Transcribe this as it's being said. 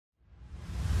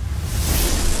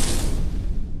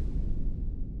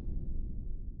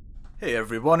Hey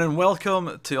everyone, and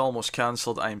welcome to Almost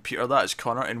Cancelled. I'm Peter, that is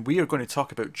Connor, and we are going to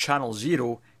talk about Channel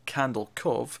Zero, Candle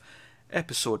Cove,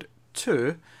 Episode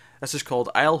 2. This is called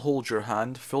I'll Hold Your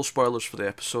Hand. Full spoilers for the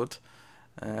episode,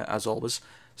 as always.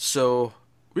 So,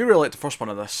 we really liked the first one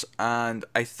of this, and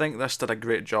I think this did a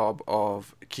great job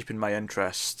of keeping my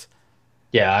interest.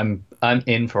 Yeah, I'm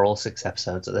in for all 6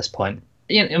 episodes at this point.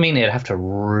 Yeah, I mean, it'd have to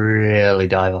really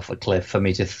dive off a cliff for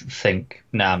me to think,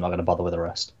 nah, I'm not going to bother with the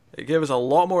rest. It gave us a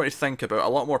lot more to think about, a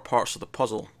lot more parts of the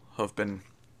puzzle have been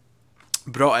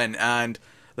brought in, and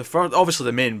the first, obviously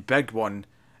the main big one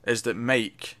is that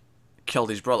Mike killed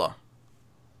his brother.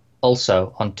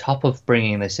 Also, on top of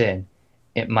bringing this in,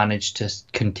 it managed to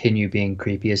continue being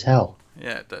creepy as hell.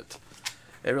 Yeah, it did.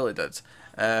 It really did.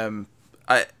 Um,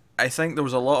 I I think there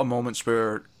was a lot of moments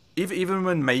where even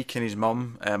when Mike and his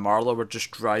mum Marla were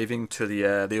just driving to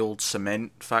the old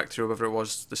cement factory or whatever it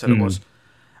was they said it Mm, was,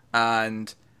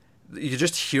 and you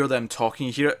just hear them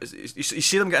talking. You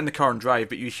see them get in the car and drive,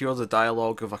 but you hear the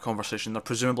dialogue of a conversation they're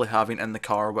presumably having in the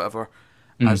car or whatever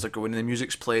as mm. they're going. And the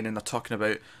music's playing, and they're talking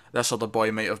about this other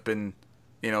boy might have been,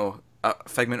 a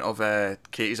figment of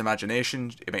Katie's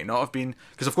imagination. It might not have been,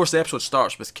 because of course the episode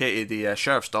starts with Katie, the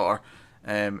sheriff's daughter,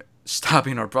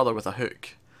 stabbing her brother with a hook.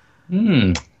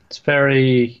 Mm. It's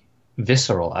very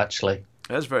visceral, actually.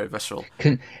 It is very visceral.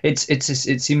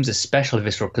 It seems especially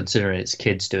visceral considering it's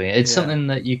kids doing it. It's Yeah. something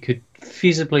that you could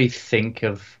feasibly think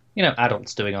of,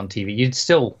 adults doing on TV. You'd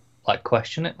still like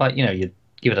question it, like you'd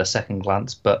give it a second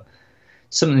glance, but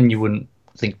something you wouldn't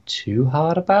think too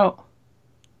hard about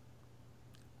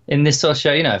in this sort of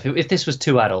show. If this was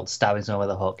two adults stabbing someone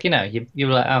with a hook, you're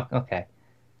like, oh, okay,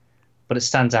 but it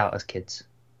stands out as kids.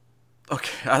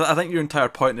 Okay, I think your entire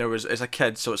point there was as a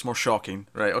kid, so it's more shocking,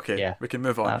 right? Okay, Yeah, we can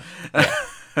move on.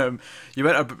 yeah. You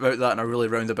went about that in a really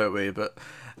roundabout way, but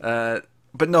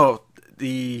no,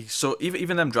 so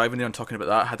even them driving there and talking about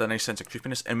that had a nice sense of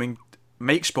creepiness. And when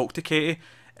Mike spoke to Katie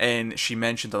and she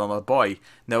mentioned another boy,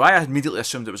 now I immediately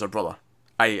assumed it was her brother.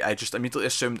 I just immediately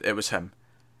assumed it was him.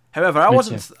 However, Me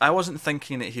too. I wasn't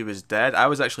thinking that he was dead. I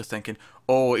was actually thinking,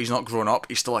 oh, he's not grown up.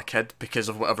 He's still a kid because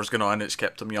of whatever's going on. It's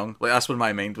kept him young. Like that's where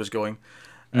my mind was going,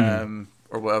 Mm.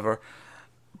 or whatever.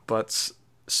 But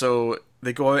so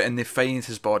they go out and they find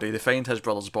his body. They find his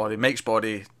brother's body. Mike's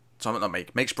body. Sorry, not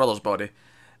Mike. Mike's brother's body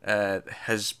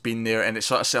has been there, and it's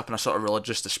sort of set up in a sort of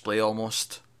religious display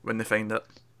almost when they find it.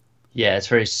 Yeah, it's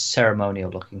very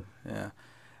ceremonial looking. Yeah,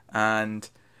 and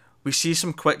we see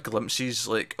some quick glimpses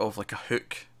like of like a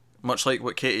hook, much like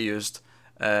what Katie used,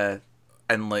 in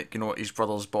like his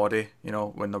brother's body,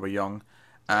 when they were young,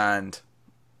 and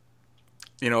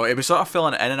it was sort of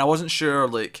filling it in, and I wasn't sure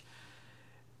like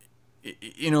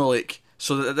like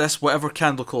so that this whatever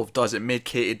Candle Cove does, it made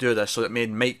Katie do this, so it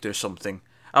made Mike do something.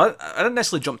 I didn't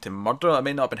necessarily jump to murder. It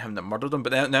may not have been him that murdered him,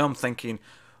 but now I'm thinking,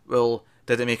 well,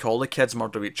 did it make all the kids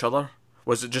murder each other?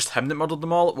 Was it just him that murdered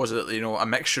them all? Was it a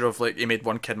mixture of like he made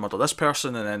one kid murder this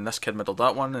person and then this kid murdered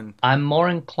that one and I'm more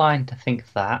inclined to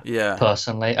think that, yeah,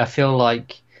 personally. I feel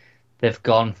like they've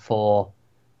gone for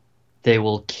they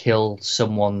will kill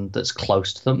someone that's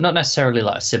close to them. Not necessarily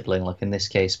like a sibling, like in this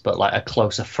case, but like a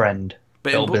closer friend.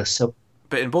 but It'll be so.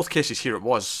 but in both cases here it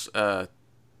was a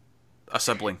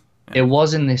sibling. It Yeah,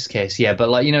 was in this case, yeah, but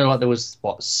like there was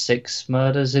what, 6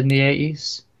 murders in the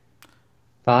 80s?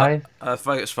 Five? I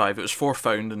think it's five. It was four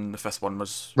found and the fifth one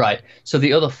was. Right. So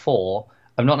the other four,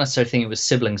 I'm not necessarily thinking it was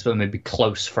siblings, but maybe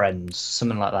close friends,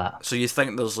 something like that. So you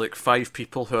think there's like five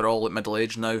people who are all at middle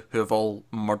age now who have all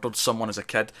murdered someone as a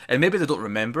kid, and maybe they don't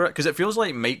remember it because it feels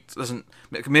like Mike doesn't.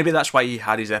 Maybe that's why he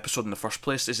had his episode in the first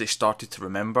place, is he started to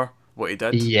remember what he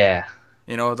did. Yeah.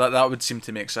 That would seem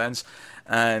to make sense,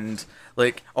 and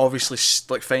like obviously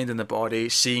like finding the body,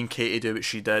 seeing Katie do what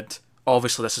she did.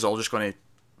 Obviously, this is all just going to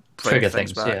bring Trigger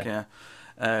things things, back, yeah. yeah.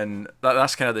 And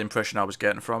that's kind of the impression I was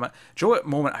getting from it. Do you know what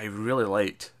moment I really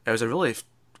liked? It was a really,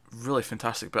 really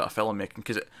fantastic bit of filmmaking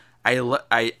because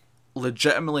I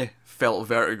legitimately felt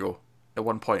vertigo at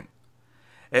one point.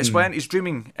 It's Mm. when he's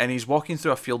dreaming and he's walking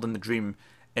through a field in the dream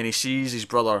and he sees his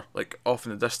brother like off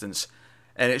in the distance,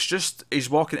 and it's just he's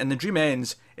walking and the dream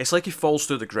ends. It's like he falls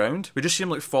through the ground. We just see him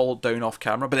like fall down off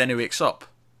camera, but then he wakes up.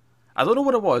 I don't know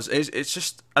what it was. It's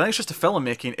just I think it's just the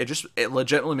filmmaking. It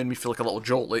legitimately made me feel like a little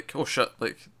jolt. Like oh shit.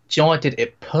 Like Do you know what it did?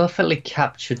 It perfectly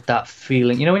captured that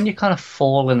feeling. You know when you kind of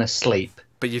falling asleep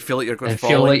but you feel like you're going and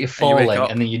feel like falling you're and you wake falling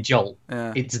up. and then you jolt.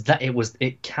 Yeah,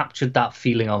 It captured that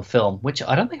feeling on film, which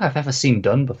I don't think I've ever seen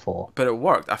done before. but it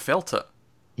worked. I felt it.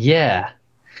 Yeah,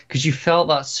 because you felt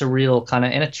that surreal kind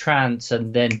of in a trance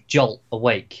and then jolt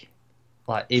awake.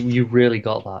 You really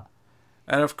got that.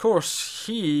 And of course,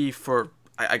 he, for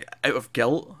out of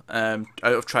guilt, out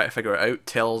of trying to figure it out,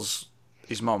 tells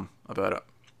his mum about it,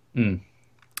 Mm.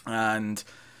 and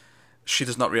she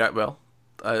does not react well.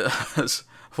 As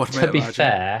one To might be imagine.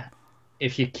 fair,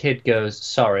 if your kid goes,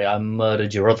 "Sorry, I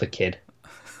murdered your other kid,"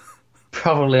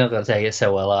 probably not going to take it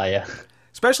so well, are you?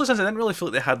 Especially since I didn't really feel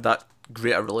like they had that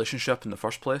great a relationship in the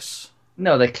first place.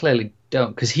 No, they clearly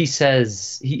don't, because he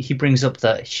says he brings up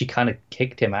that she kind of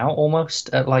kicked him out almost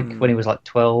at like when he was like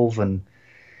 12, and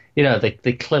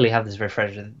they clearly have this very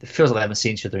fresh. It feels like they haven't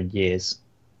seen each other in years.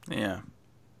 Yeah.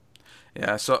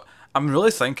 Yeah, so I'm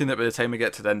really thinking that by the time we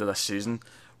get to the end of this season,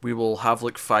 we will have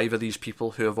like 5 of these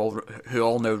people who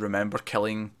all now remember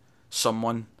killing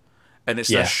someone, and it's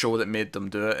this Yeah. show that made them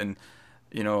do it, and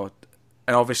you know,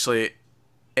 and obviously it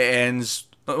ends.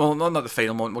 Well, not the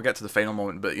final moment. We'll get to the final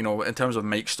moment, but in terms of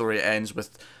Mike's story, it ends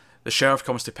with the sheriff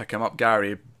comes to pick him up,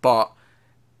 Gary, but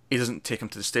he doesn't take him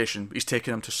to the station. He's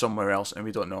taking him to somewhere else, and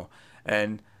we don't know.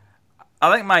 And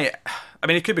I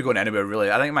think he could be going anywhere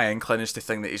really. I think my inkling is to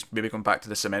think that he's maybe going back to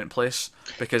the cement place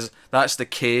because that's the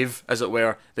cave, as it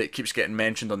were, that keeps getting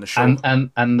mentioned on the show.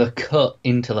 And the cut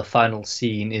into the final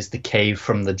scene is the cave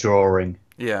from the drawing,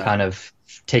 Yeah, kind of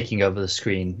taking over the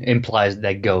screen. Implies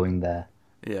they're going there.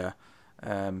 yeah.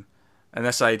 And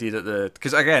this idea that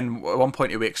because again, at one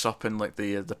point he wakes up and like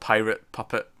the pirate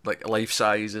puppet, like life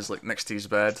size, is like next to his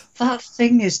bed. That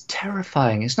thing is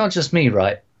terrifying. It's not just me,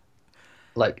 right?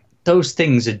 Like those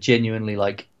things are genuinely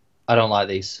like, I don't like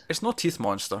these. It's no teeth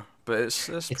monster, but it's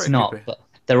It's pretty not, creepy. but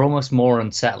they're almost more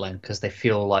unsettling because they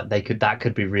feel like that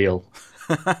could be real.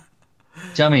 Do you know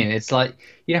what I mean? It's like,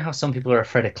 you know how some people are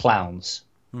afraid of clowns,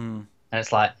 and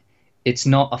it's like, it's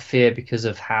not a fear because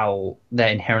of how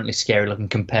they're inherently scary looking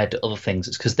compared to other things.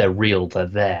 It's because they're real. They're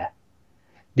there.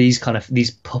 These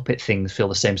puppet things feel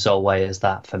the same sort of way as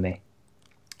that for me.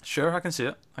 Sure, I can see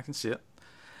it. I can see it.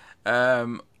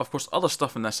 Of course, other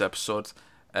stuff in this episode.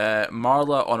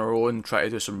 Marla on her own try to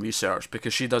do some research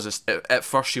because she does this. At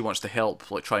first, she wants to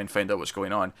help, like try and find out what's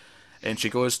going on, and she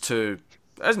goes to.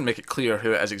 It doesn't make it clear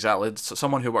who it is exactly. It's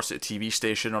someone who works at a TV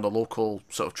station or the local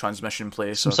sort of transmission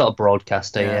place. Some sort of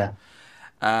broadcaster, yeah.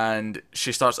 And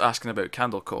she starts asking about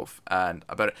Candle Cove and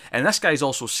about it. And this guy's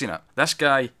also seen it. This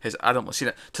guy has adamantly seen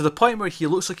it to the point where he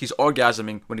looks like he's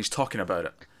orgasming when he's talking about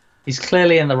it. He's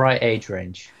clearly in the right age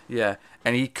range. Yeah,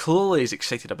 and he clearly is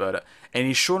excited about it. And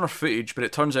he's shown her footage, but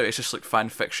it turns out it's just like fan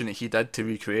fiction that he did to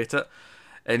recreate it.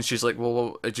 And she's like,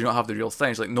 well, do you not have the real thing?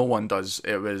 He's like, no one does.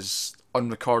 It was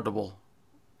unrecordable.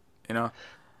 You know?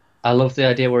 I love the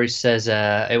idea where he says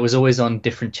it was always on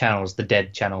different channels, the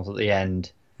dead channels at the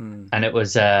end. And it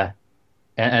was,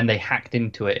 and they hacked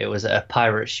into it. It was a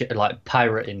pirate show, like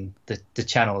pirating the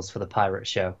channels for the pirate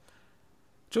show.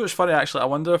 Do you know what's funny, actually? I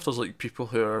wonder if there's like people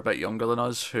who are a bit younger than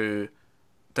us who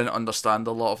didn't understand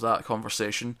a lot of that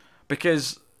conversation.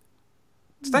 Because,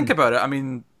 think about it, I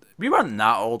mean, we weren't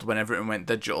that old when everything went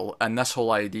digital, and this whole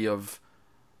idea of,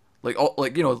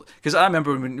 because I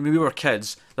remember when we were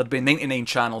kids, there'd be 99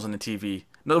 channels on the TV.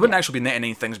 No, there wouldn't actually be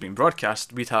 99 things being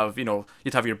broadcast. We'd have,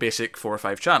 you'd have your basic 4 or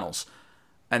 5 channels.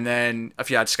 And then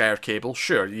if you had Sky or cable,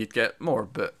 sure, you'd get more,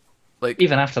 but like...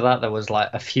 Even after that, there was like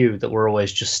a few that were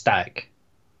always just static.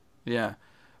 Yeah.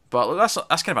 But that's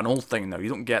kind of an old thing now. You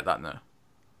don't get that now.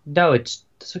 No, that's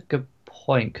a good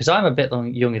point, because I'm a bit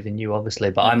younger than you,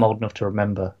 obviously, but I'm old enough to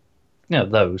remember,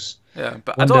 those. Yeah,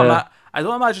 but And, I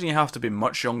don't imagine you have to be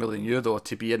much younger than you, though,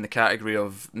 to be in the category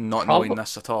of not knowing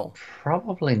this at all.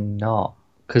 Probably not.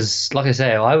 Because, like I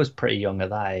say, I was pretty young at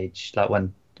that age, like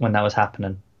when that was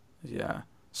happening. Yeah.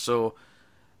 So,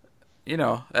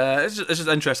 it's just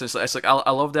interesting. It's like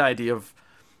I love the idea of,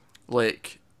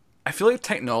 like, I feel like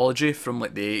technology from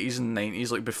like the 80s and 90s,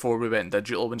 like before we went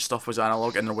digital, when stuff was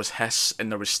analog and there was hiss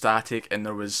and there was static and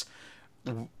there was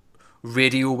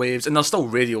radio waves, and there's still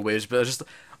radio waves, but there's just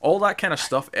all that kind of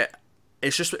stuff.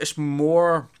 It's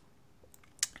more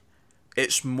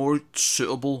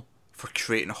suitable for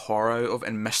creating horror out of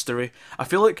and mystery. I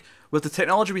feel like with the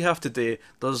technology we have today,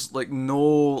 there's like no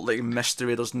like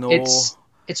mystery. There's no.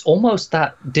 It's almost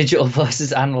that digital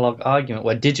versus analog argument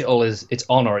where digital is it's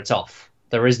on or it's off.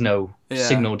 There is no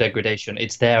signal degradation.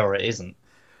 It's there or it isn't.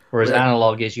 Whereas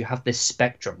analog is you have this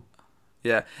spectrum.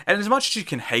 Yeah, and as much as you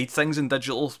can hide things in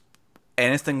digital,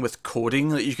 anything with coding,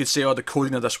 like you could say, oh, the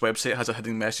coding of this website has a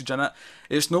hidden message in it.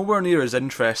 It's nowhere near as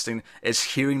interesting as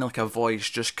hearing like a voice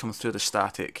just come through the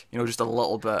static. Just a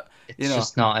little bit. It's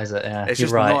just not, is it? Yeah, it's you're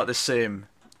just right. not the same.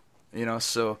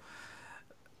 So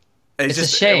it's a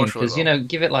shame because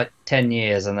give it like 10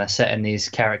 years and they're setting these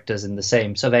characters in the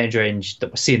same sort of age range that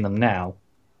we're seeing them now.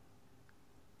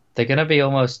 They're gonna be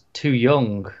almost too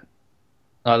young.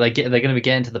 They're gonna be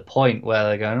getting to the point where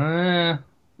they're going,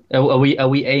 are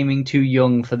we aiming too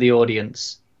young for the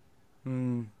audience?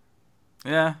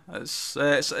 Yeah, it's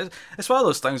one of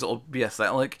those things that'll be a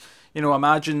thing. Like,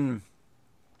 imagine,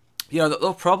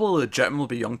 there'll probably legitimately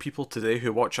be young people today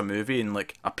who watch a movie in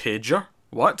like a pager.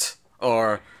 What?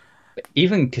 Or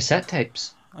Even cassette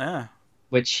tapes, yeah,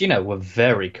 which were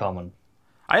very common.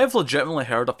 I have legitimately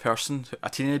heard a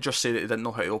teenager, say that they didn't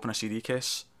know how to open a CD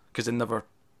case because they never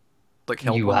like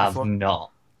held You one have before.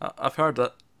 not I've heard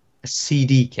that. a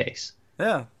CD case.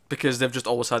 Yeah, because they've just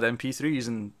always had MP3s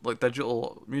and like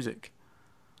digital music.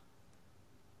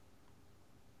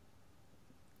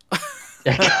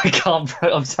 I can't.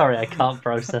 I'm sorry, I can't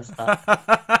process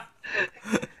that.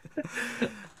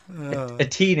 A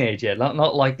teenager,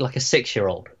 not like a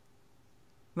 6-year-old.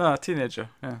 No, a teenager.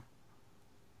 Yeah.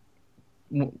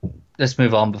 Let's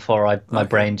move on before my Okay.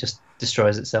 brain just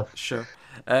destroys itself. Sure.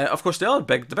 Of course, the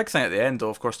big thing at the end, though,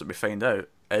 of course, that we find out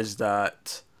is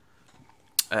that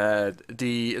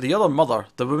the other mother,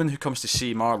 the woman who comes to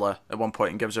see Marla at one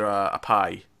point and gives her a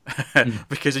pie, Mm.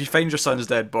 because if you find your son's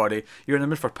dead body, you're in the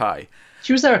mood for pie.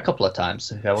 She was there a couple of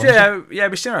times. Yeah,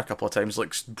 we've seen her a couple of times,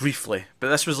 like briefly, but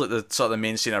this was like the sort of the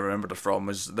main scene I remembered her from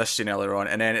was this scene earlier on,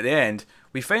 and then at the end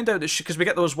we find out that because we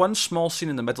get there was one small scene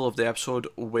in the middle of the episode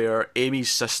where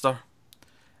Amy's sister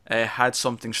had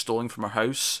something stolen from her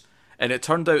house, and it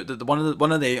turned out that one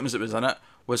of the items that was in it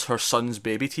was her son's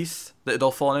baby teeth that had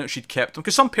all fallen out. She'd kept them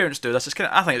because some parents do this.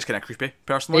 I think it's kind of creepy,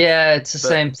 personally. Yeah, it's the But,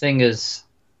 same thing as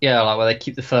like where they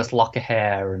keep the first lock of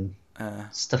hair and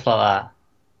stuff like that.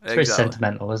 It's very exactly.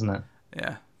 sentimental, isn't it?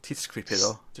 Yeah, teeth's creepy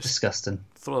though. Just Disgusting.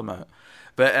 throw them out.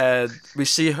 But we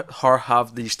see her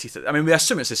have these teeth. I mean, we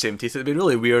assume it's the same teeth. It'd be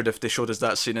really weird if they showed us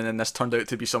that scene and then this turned out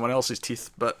to be someone else's teeth.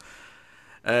 But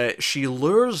she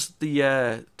lures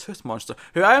the tooth monster,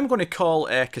 who I am going to call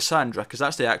Cassandra, because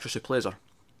that's the actress who plays her.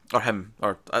 Or him.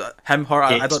 Or him, her,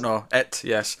 I don't know. It,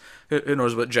 yes. Who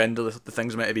knows what gender the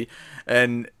thing's meant to be.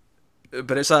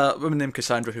 But it's a woman named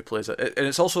Cassandra who plays it. And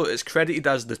it's credited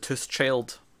as the Tooth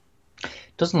Child.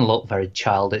 Doesn't look very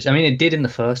childish. I mean, it did in the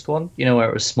first one, where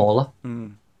it was smaller.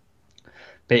 Mm.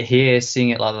 But here, seeing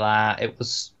it like that, it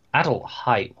was adult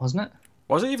height, wasn't it?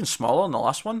 Was it even smaller in the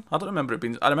last one? I don't remember it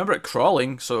being. I remember it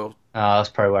crawling, so. Oh, that's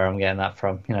probably where I'm getting that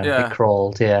from. Yeah. It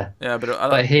crawled, yeah. Yeah,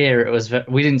 But here, it was.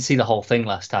 We didn't see the whole thing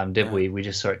last time, did Yeah. we? We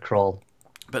just saw it crawl.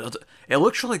 But it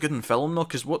looks really good in film, though,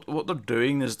 because what they're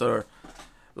doing is they're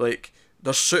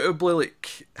suitably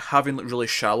like having like really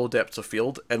shallow depths of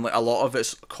field, and like a lot of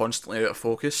it's constantly out of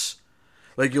focus.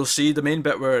 Like you'll see the main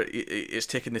bit where it's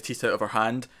taking the teeth out of her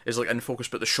hand is like in focus,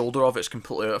 but the shoulder of it's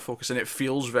completely out of focus, and it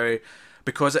feels very,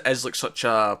 because it is like such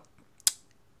a,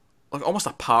 like almost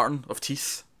a pattern of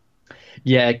teeth.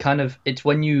 Yeah, it's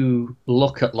when you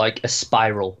look at like a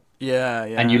spiral Yeah,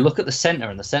 yeah. and you look at the center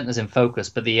and the center's in focus,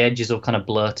 but the edges all kind of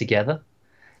blur together.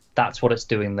 That's what it's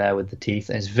doing there with the teeth,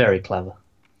 and it's very clever.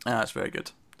 Ah, it's very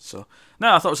good. So,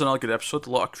 no, I thought it was another good episode.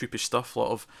 A lot of creepy stuff,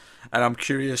 and I'm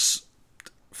curious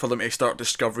for them to start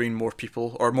discovering more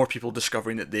people, or more people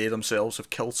discovering that they themselves have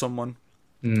killed someone,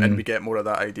 and we get more of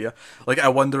that idea. Like, I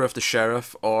wonder if the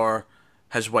sheriff or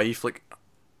his wife, like,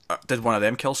 did one of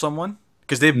them kill someone?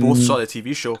 Because they both saw the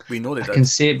TV show. We know they did. I can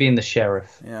see it being the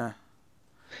sheriff. Yeah.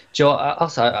 Joe,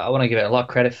 also, I want to give it a lot of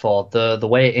credit for the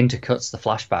way it intercuts the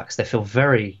flashbacks. They feel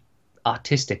very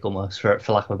artistic, almost, for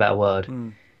lack of a better word.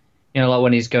 Like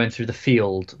when he's going through the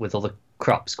field with all the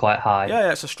crops quite high.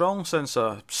 Yeah, it's a strong sense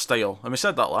of style. And we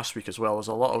said that last week as well. There's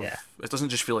a lot of... Yeah. It doesn't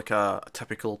just feel like a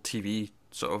typical TV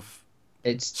sort of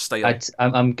style.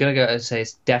 I'm going to go and say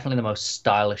it's definitely the most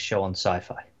stylish show on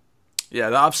SyFy. Yeah,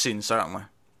 that I've seen, certainly.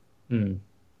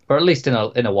 Or at least in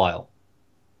a while.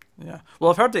 Yeah. Well,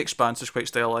 I've heard The Expanse is quite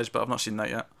stylized, but I've not seen that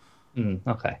yet.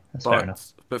 Okay, that's fair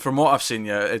enough. But from what I've seen,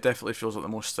 yeah, it definitely feels like the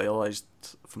most stylized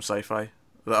from SyFy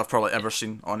that I've probably ever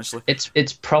seen, honestly.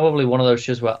 It's probably one of those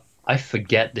shows where I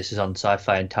forget this is on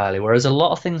SyFy entirely, whereas a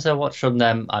lot of things I watch from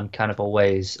them, I'm kind of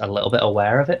always a little bit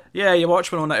aware of it. Yeah, you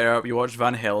watch Winona Earp, you watch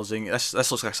Van Helsing. This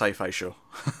looks like a sci-fi show.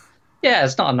 Yeah,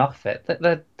 it's not enough of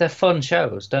it. They're fun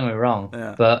shows, don't get me wrong.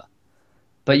 Yeah.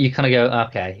 But you kind of go,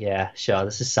 okay, yeah, sure,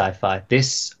 this is SyFy.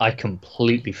 This, I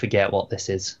completely forget what this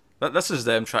is. This is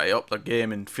them trying to up their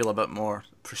game and feel a bit more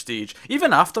prestige.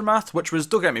 Even Aftermath, which was,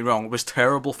 don't get me wrong, was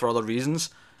terrible for other reasons.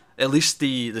 At least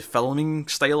the filming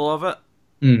style of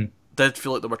it did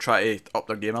feel like they were trying to up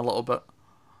their game a little bit.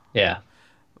 Yeah.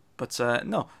 But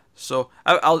no. So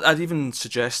I'd even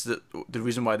suggest that the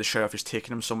reason why the sheriff is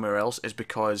taking him somewhere else is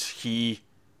because he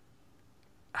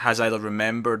has either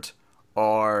remembered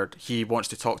or he wants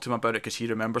to talk to him about it because he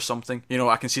remembers something.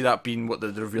 I can see that being what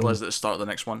the reveal is at the start of the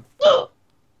next one.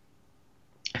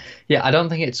 Yeah, I don't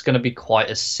think it's going to be quite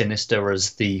as sinister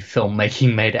as the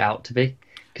filmmaking made it out to be,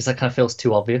 because that kind of feels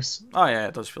too obvious. Oh yeah,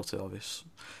 it does feel too obvious.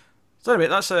 So anyway,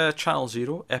 that's Channel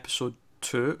Zero, episode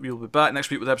 2. We'll be back next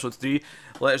week with episode 3.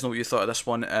 Let us know what you thought of this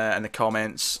one in the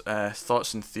comments,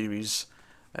 thoughts and theories.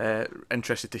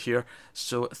 Interested to hear.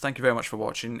 So thank you very much for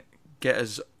watching. Get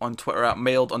us on Twitter at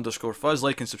mailed_fuzz,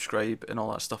 like and subscribe and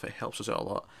all that stuff. It helps us out a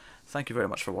lot. Thank you very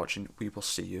much for watching. We will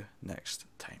see you next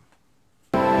time.